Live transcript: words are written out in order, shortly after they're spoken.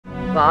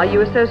Well, are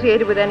you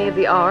associated with any of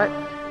the arts?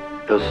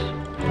 Yes.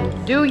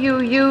 Do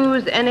you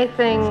use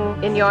anything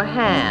in your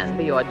hand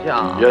for your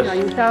job? Yes. Are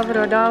you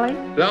Salvador Dali?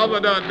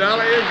 Salvador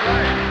Dali is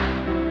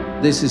right.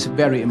 This is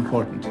very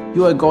important.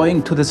 You are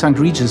going to the St.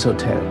 Regis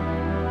Hotel.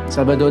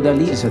 Salvador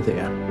Dali is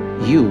there.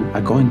 You are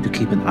going to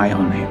keep an eye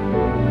on him.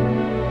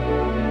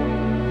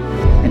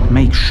 And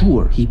make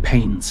sure he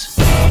paints.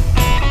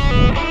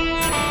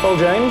 Paul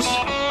James.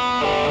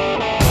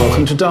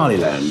 Welcome to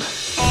Daliland.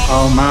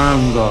 Oh,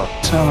 Mango.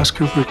 Alice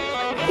Cooper.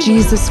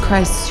 Jesus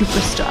Christ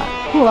superstar.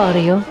 Who are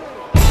you?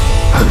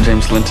 I'm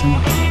James Linton.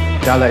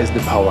 Dala is the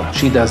power.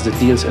 She does the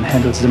deals and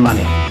handles the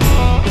money.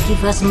 You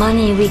give us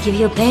money, we give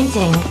you a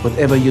painting.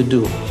 Whatever you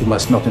do, you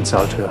must not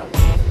insult her.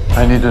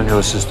 I need a new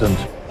assistant.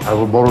 I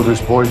will borrow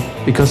this boy.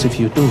 Because if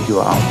you do, you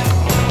are out.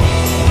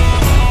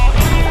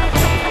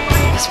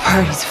 This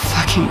party's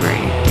fucking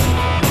great.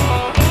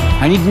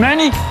 I need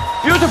many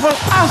beautiful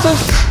houses.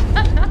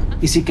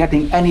 Is he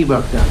getting any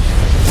work done?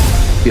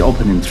 We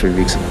open in 3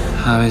 weeks.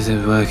 How is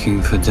it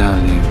working for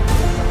Dali?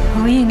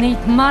 We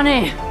need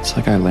money. It's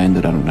like I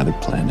landed on another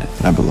planet.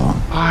 I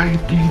belong. I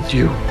need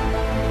you.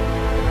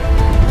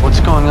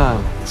 What's going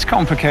on? It's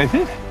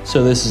complicated.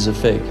 So this is a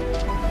fake.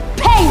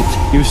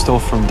 Paint! You stole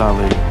from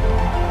Dali.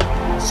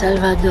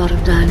 Salvador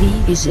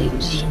Dali is a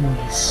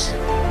genius.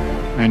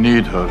 I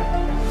need her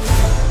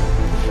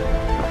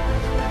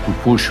to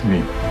push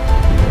me.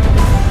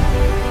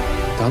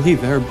 Dali,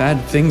 there are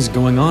bad things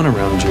going on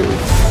around you.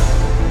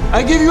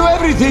 I give you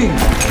everything.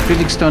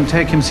 Critics don't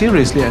take him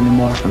seriously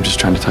anymore. I'm just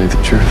trying to tell you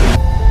the truth.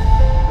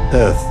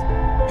 Death,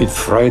 it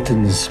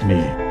frightens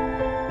me.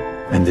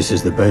 And this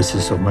is the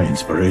basis of my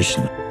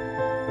inspiration.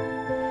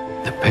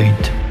 The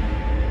paint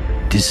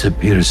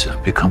disappears and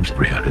becomes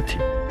reality.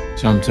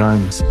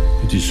 Sometimes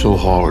it is so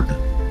hard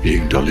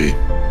being Dali.